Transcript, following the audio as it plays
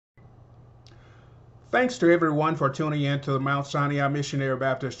Thanks to everyone for tuning in to the Mount Sinai Missionary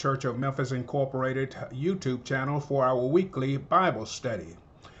Baptist Church of Memphis Incorporated YouTube channel for our weekly Bible study.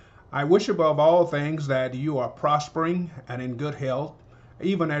 I wish above all things that you are prospering and in good health,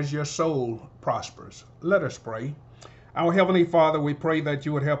 even as your soul prospers. Let us pray. Our Heavenly Father, we pray that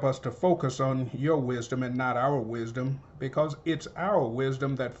you would help us to focus on your wisdom and not our wisdom, because it's our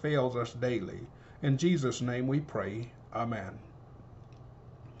wisdom that fails us daily. In Jesus' name we pray. Amen.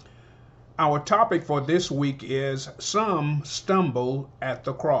 Our topic for this week is Some Stumble at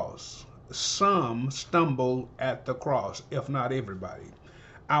the Cross. Some stumble at the cross, if not everybody.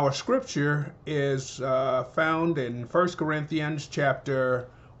 Our scripture is found in 1 Corinthians chapter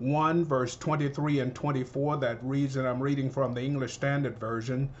 1, verse 23 and 24 that reads, and I'm reading from the English Standard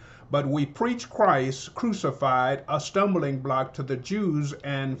Version, "But we preach Christ crucified, a stumbling block to the Jews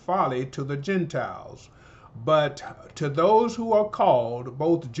and folly to the Gentiles. But to those who are called,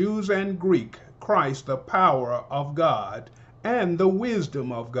 both Jews and Greek, Christ the power of God and the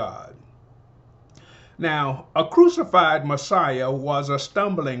wisdom of God." Now, a crucified Messiah was a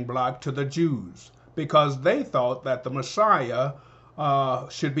stumbling block to the Jews because they thought that the Messiah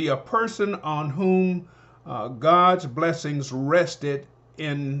should be a person on whom God's blessings rested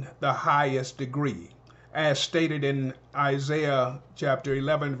in the highest degree, as stated in Isaiah chapter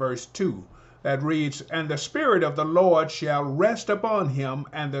 11, verse 2. That reads, "And the Spirit of the Lord shall rest upon him,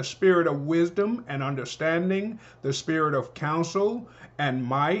 and the Spirit of wisdom and understanding, the Spirit of counsel and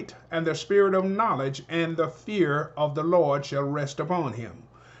might, and the Spirit of knowledge, and the fear of the Lord shall rest upon him."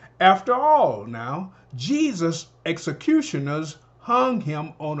 After all, now, Jesus' executioners hung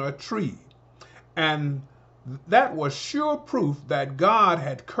him on a tree, and that was sure proof that God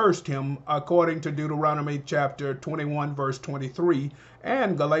had cursed him, according to Deuteronomy chapter 21, verse 23,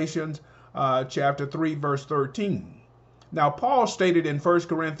 and Galatians chapter 3, verse 13. Now, Paul stated in 1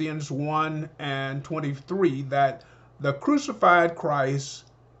 Corinthians 1 and 23 that the crucified Christ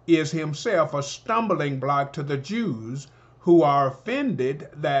is himself a stumbling block to the Jews, who are offended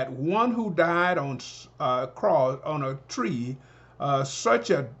that one who died on a cross, on a tree,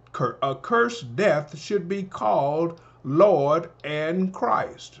 such a cursed death, should be called Lord and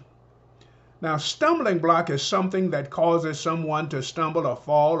Christ. Now, stumbling block is something that causes someone to stumble or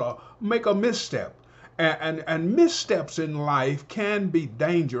fall or make a misstep. And missteps in life can be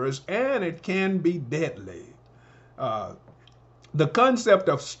dangerous and it can be deadly. The concept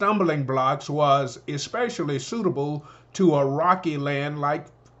of stumbling blocks was especially suitable to a rocky land like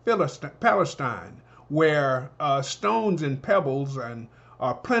Palestine, where stones and pebbles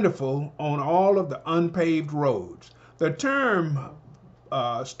are plentiful on all of the unpaved roads. The term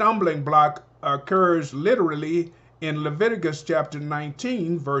stumbling block occurs literally in Leviticus chapter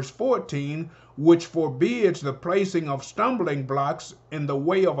 19, verse 14, which forbids the placing of stumbling blocks in the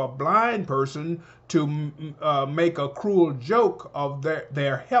way of a blind person to make a cruel joke of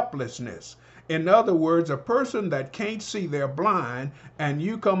their helplessness. In other words, a person that can't see, they're blind, and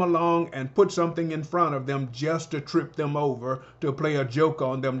you come along and put something in front of them just to trip them over, to play a joke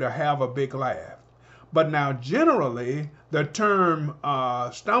on them, to have a big laugh. But now, generally, the term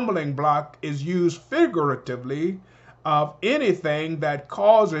stumbling block is used figuratively of anything that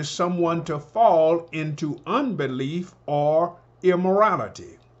causes someone to fall into unbelief or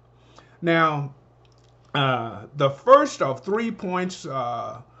immorality. Now, the first of 3 points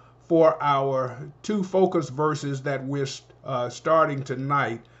for our two focus verses that we're starting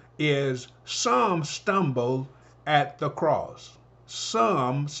tonight is some stumble at the cross.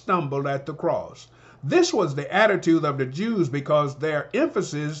 Some stumbled at the cross. This was the attitude of the Jews because their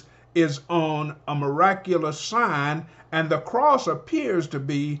emphasis is on a miraculous sign, and the cross appears to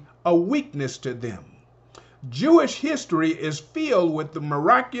be a weakness to them. Jewish history is filled with the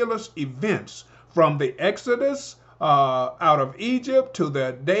miraculous events from the Exodus out of Egypt to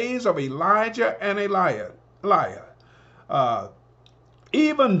the days of Elijah and Elijah.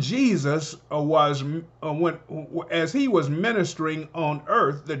 Even Jesus as he was ministering on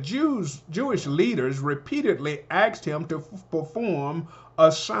earth, the Jewish leaders repeatedly asked him to perform a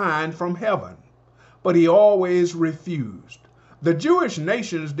sign from heaven, but he always refused. The Jewish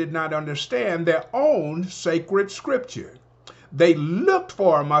nations did not understand their own sacred scripture. They looked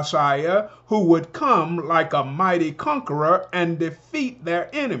for a Messiah who would come like a mighty conqueror and defeat their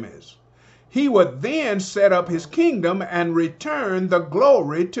enemies. He would then set up his kingdom and return the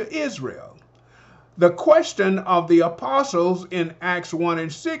glory to Israel. The question of the apostles in Acts 1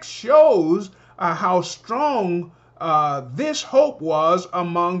 and 6 shows how strong this hope was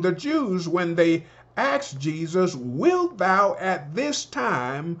among the Jews when they asked Jesus, wilt thou at this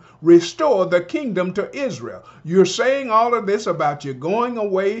time restore the kingdom to Israel? You're saying all of this about you going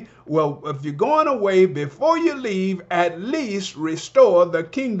away. Well, if you're going away, before you leave, at least restore the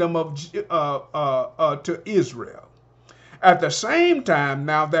kingdom to Israel. At the same time,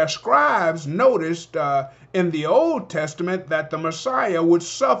 now their scribes noticed in the Old Testament that the Messiah would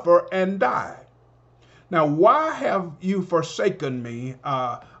suffer and die. Now, why have you forsaken me?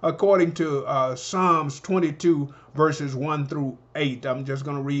 According to Psalms 22, verses 1 through 8. I'm just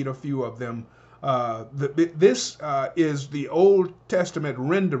going to read a few of them. This is the Old Testament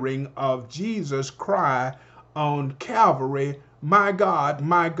rendering of Jesus' cry on Calvary, my God,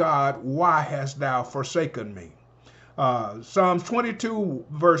 why hast thou forsaken me? Psalms 22,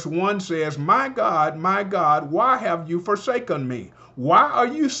 verse 1 says, my God, why have you forsaken me? Why are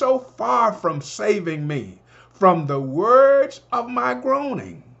you so far from saving me from the words of my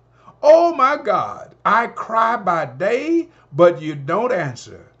groaning? Oh my God, I cry by day, but you don't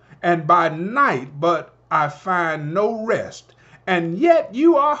answer, and by night, but I find no rest. And yet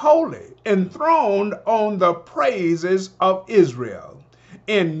you are holy, enthroned on the praises of Israel.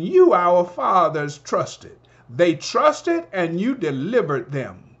 In you our fathers trusted. They trusted, and you delivered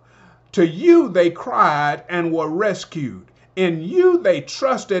them. To you they cried and were rescued. In you they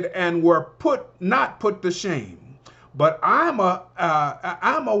trusted and were not put to shame. But I'm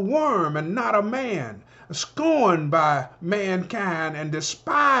a worm and not a man, scorned by mankind and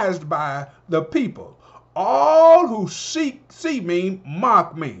despised by the people. All who see me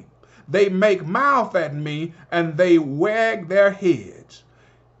mock me. They make mouth at me and they wag their heads.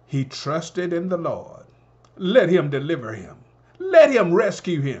 He trusted in the Lord. Let him deliver him. Let him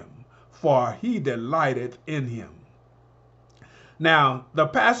rescue him, for he delighted in him. Now, the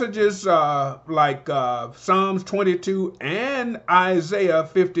passages like Psalms 22 and Isaiah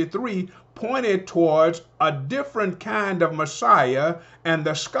 53 pointed towards a different kind of Messiah, and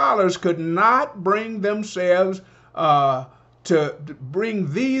the scholars could not bring themselves to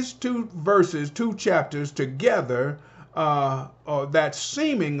bring these two chapters together that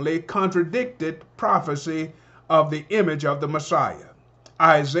seemingly contradicted prophecy of the image of the Messiah.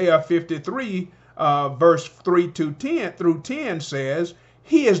 Isaiah 53 verse 3 through 10 says,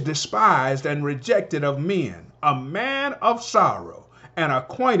 he is despised and rejected of men, a man of sorrow and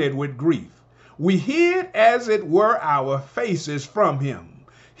acquainted with grief. We hid as it were our faces from him.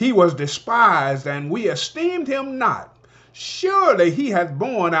 He was despised and we esteemed him not. Surely he hath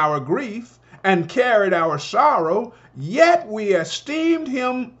borne our grief and carried our sorrow, yet we esteemed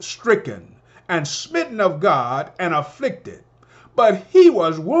him stricken and smitten of God and afflicted. But he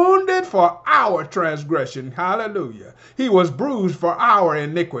was wounded for our transgression. Hallelujah. He was bruised for our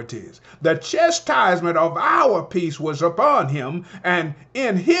iniquities. The chastisement of our peace was upon him, and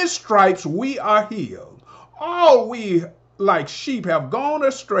in his stripes we are healed. All we like sheep have gone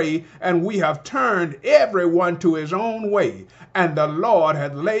astray, and we have turned everyone to his own way. And the Lord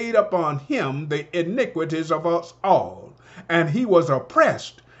hath laid upon him the iniquities of us all. And he was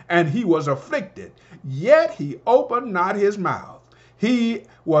oppressed, and he was afflicted, yet he opened not his mouth. He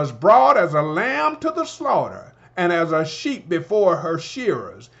was brought as a lamb to the slaughter, and as a sheep before her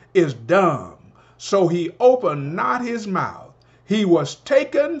shearers is dumb. So he opened not his mouth. He was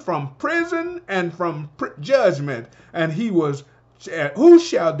taken from prison and from judgment, and who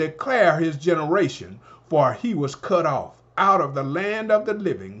shall declare his generation? For he was cut off out of the land of the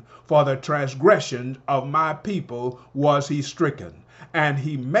living. For the transgression of my people was he stricken. And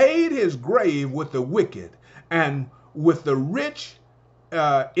he made his grave with the wicked and with the rich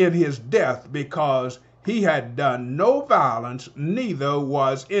in his death, because he had done no violence, neither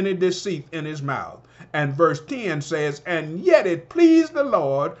was any deceit in his mouth. And verse 10 says, and yet it pleased the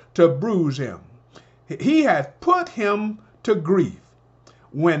Lord to bruise him. He hath put him to grief.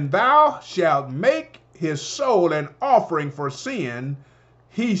 When thou shalt make his soul an offering for sin,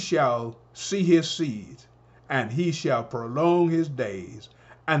 he shall see his seed, and he shall prolong his days,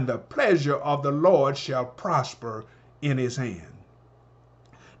 and the pleasure of the Lord shall prosper in his hand.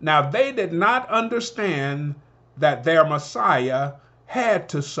 Now they did not understand that their Messiah had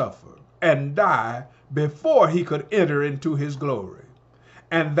to suffer and die before he could enter into his glory,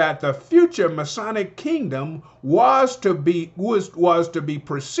 and that the future Messianic kingdom was to be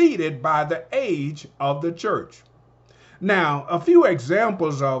preceded by the age of the church. Now, a few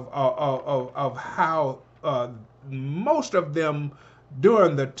examples of how most of them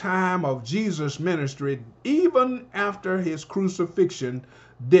during the time of Jesus' ministry, even after his crucifixion,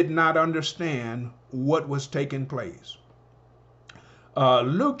 did not understand what was taking place.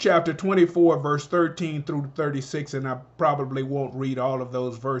 Luke chapter 24, verse 13 through 36, and I probably won't read all of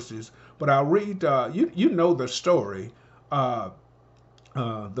those verses, but I'll read, you know the story. Two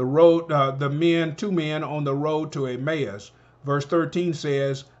men on the road to Emmaus. Verse 13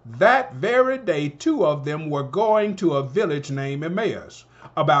 says, that very day, two of them were going to a village named Emmaus,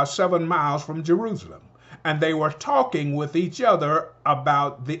 about 7 miles from Jerusalem. And they were talking with each other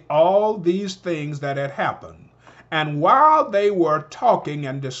about all these things that had happened. And while they were talking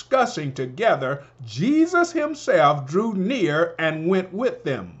and discussing together, Jesus himself drew near and went with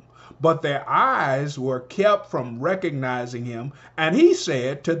them. But their eyes were kept from recognizing him. And he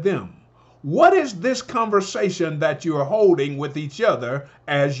said to them, what is this conversation that you are holding with each other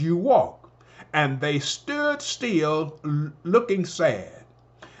as you walk? And they stood still, looking sad.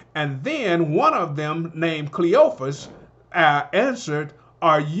 And then one of them, named Cleophas, answered,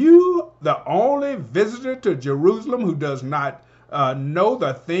 are you the only visitor to Jerusalem who does not know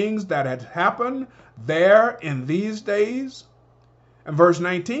the things that had happened there in these days? And verse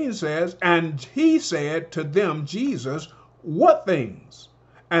 19 says, and he said to them, Jesus, what things?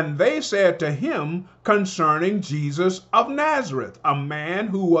 And they said to him concerning Jesus of Nazareth, a man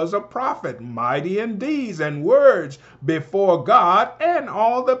who was a prophet, mighty in deeds and words before God and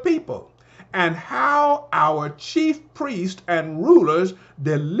all the people, and how our chief priests and rulers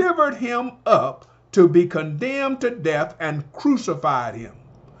delivered him up to be condemned to death and crucified him.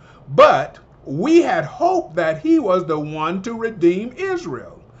 But we had hoped that he was the one to redeem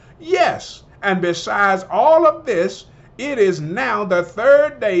Israel. Yes, and besides all of this, it is now the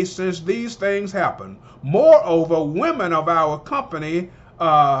third day since these things happened. Moreover, women of our company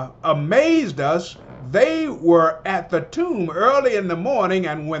amazed us. They were at the tomb early in the morning,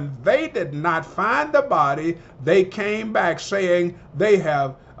 and when they did not find the body, they came back saying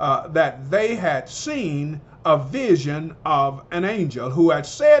that they had seen a vision of an angel who had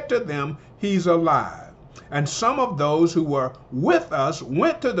said to them, he's alive. And some of those who were with us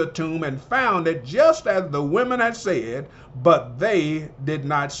went to the tomb and found it just as the women had said, but they did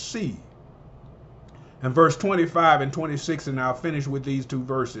not see. And verse 25 and 26, and I'll finish with these two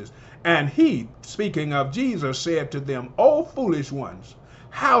verses. And he, speaking of Jesus, said to them, O foolish ones,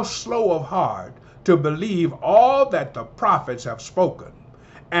 how slow of heart to believe all that the prophets have spoken.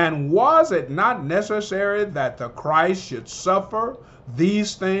 And was it not necessary that the Christ should suffer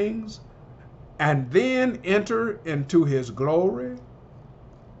these things and then enter into his glory?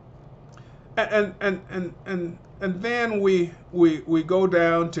 And then we go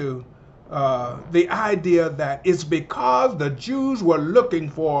down to the idea that it's because the Jews were looking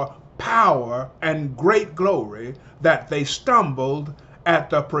for power and great glory that they stumbled at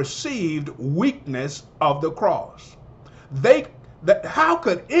the perceived weakness of the cross. How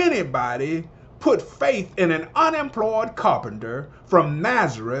could anybody put faith in an unemployed carpenter from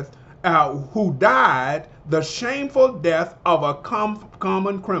Nazareth who died the shameful death of a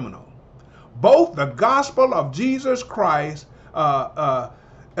common criminal? Both the gospel of Jesus Christ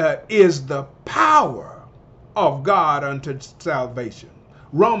is the power of God unto salvation.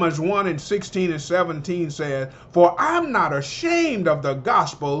 Romans 1 and 16 and 17 says, for I'm not ashamed of the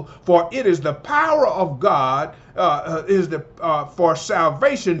gospel, for it is the power of God for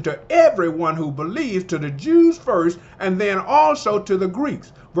salvation to everyone who believes, to the Jews first, and then also to the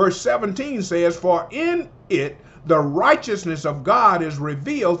Greeks. Verse 17 says, for in it the righteousness of God is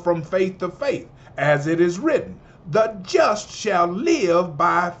revealed from faith to faith, as it is written, the just shall live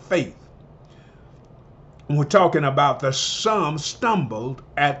by faith. We're talking about some stumbled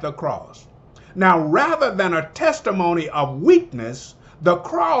at the cross. Now, rather than a testimony of weakness, the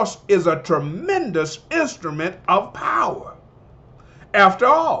cross is a tremendous instrument of power. After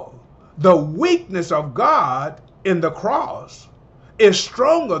all, the weakness of God in the cross is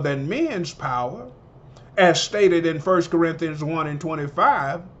stronger than men's power, as stated in 1Corinthians 1 and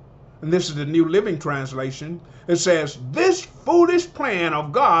 25. And this is the New Living Translation. It says, this foolish plan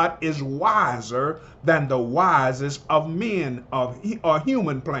of God is wiser than the wisest of men or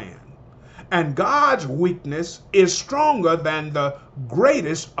human plan. And God's weakness is stronger than the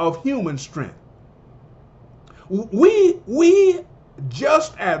greatest of human strength. We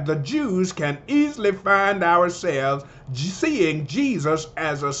just as the Jews can easily find ourselves seeing Jesus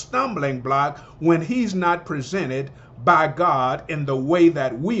as a stumbling block when he's not presented by God in the way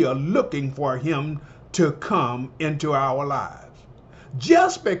that we are looking for him to come into our lives.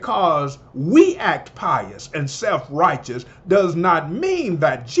 Just because we act pious and self-righteous does not mean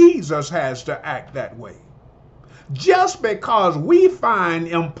that Jesus has to act that way. Just because we find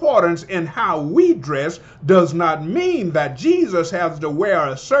importance in how we dress does not mean that Jesus has to wear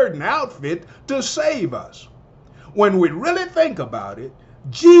a certain outfit to save us. when we really think about it,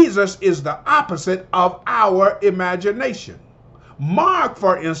 Jesus is the opposite of our imagination. Mark,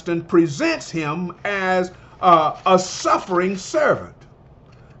 for instance, presents him as a suffering servant.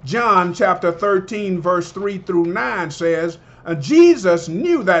 John chapter 13, verse 3 through 9 says, Jesus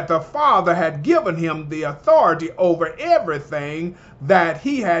knew that the Father had given him the authority over everything, that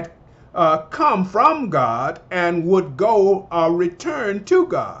he had come from God and would go return to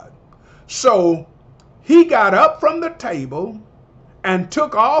God. So he got up from the table and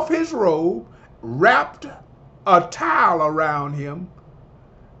took off his robe, wrapped a towel around him,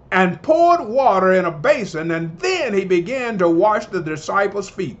 and poured water in a basin, and then he began to wash the disciples'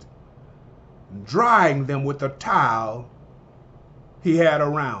 feet, drying them with the towel he had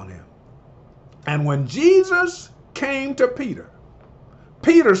around him. And when Jesus came to Peter,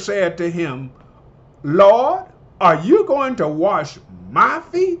 Peter said to him, Lord, are you going to wash my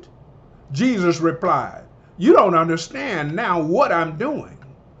feet? Jesus replied, you don't understand now what I'm doing,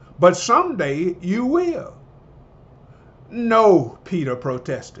 but someday you will. No, Peter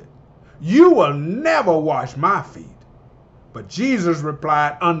protested. You will never wash my feet. But Jesus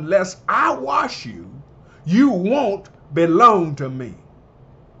replied, unless I wash you, you won't belong to me.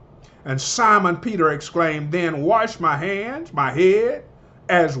 And Simon Peter exclaimed, then wash my hands, my head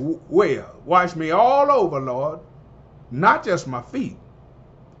as well. Wash me all over, Lord, not just my feet.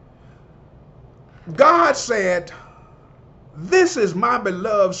 God said, this is my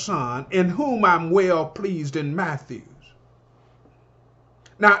beloved Son, in whom I'm well pleased in Matthew.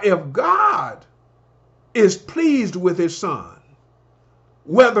 Now, if God is pleased with his Son,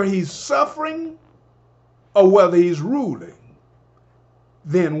 whether he's suffering or whether he's ruling,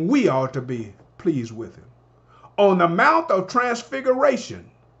 then we ought to be pleased with him. On the Mount of Transfiguration,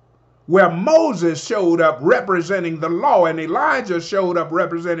 where Moses showed up representing the law and Elijah showed up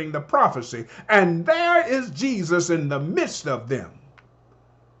representing the prophecy, and there is Jesus in the midst of them,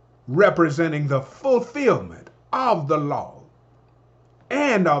 representing the fulfillment of the law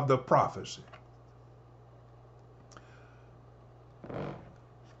and of the prophecy.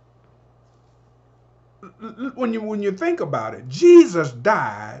 When you think about it, Jesus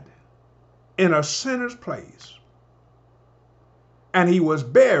died in a sinner's place, and he was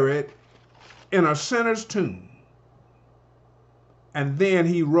buried in a sinner's tomb, and then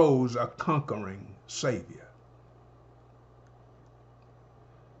he rose a conquering Savior.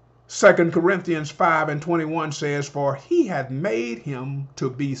 2 Corinthians 5:21 says, for he hath made him to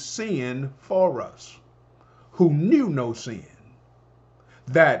be sin for us, who knew no sin,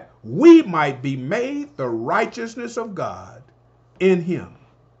 that we might be made the righteousness of God in him.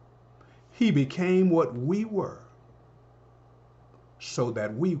 He became what we were, so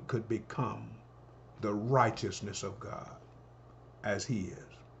that we could become the righteousness of God as he is.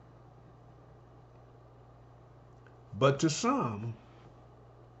 But to some,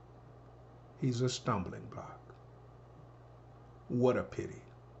 he's a stumbling block. What a pity.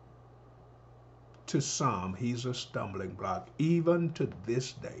 To some, he's a stumbling block, even to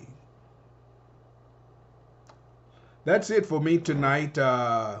this day. That's it for me tonight.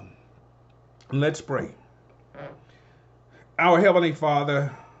 Let's pray. Our Heavenly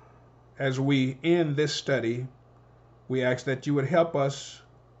Father, as we end this study, we ask that you would help us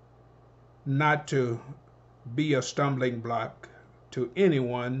not to be a stumbling block to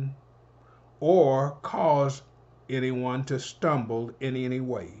anyone or cause anyone to stumble in any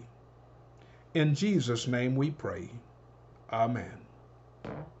way. In Jesus' name we pray. Amen.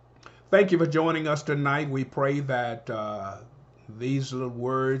 Thank you for joining us tonight. We pray that these little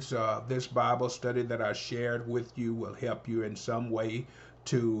words, this Bible study that I shared with you will help you in some way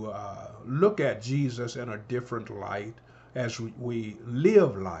to look at Jesus in a different light as we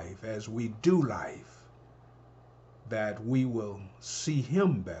live life, as we do life, that we will see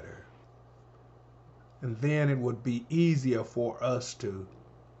him better. And then it would be easier for us to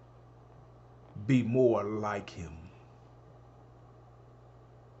be more like him.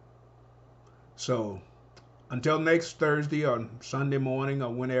 So until next Thursday or Sunday morning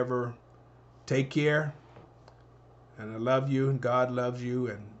or whenever, take care. And I love you and God loves you,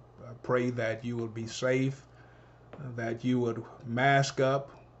 and I pray that you will be safe, that you would mask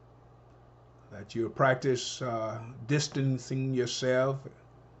up, that you would practice distancing yourself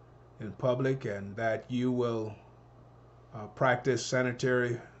in public, and that you will practice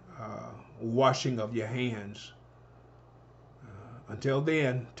sanitary washing of your hands. Until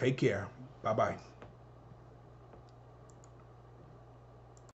then, take care. Bye-bye.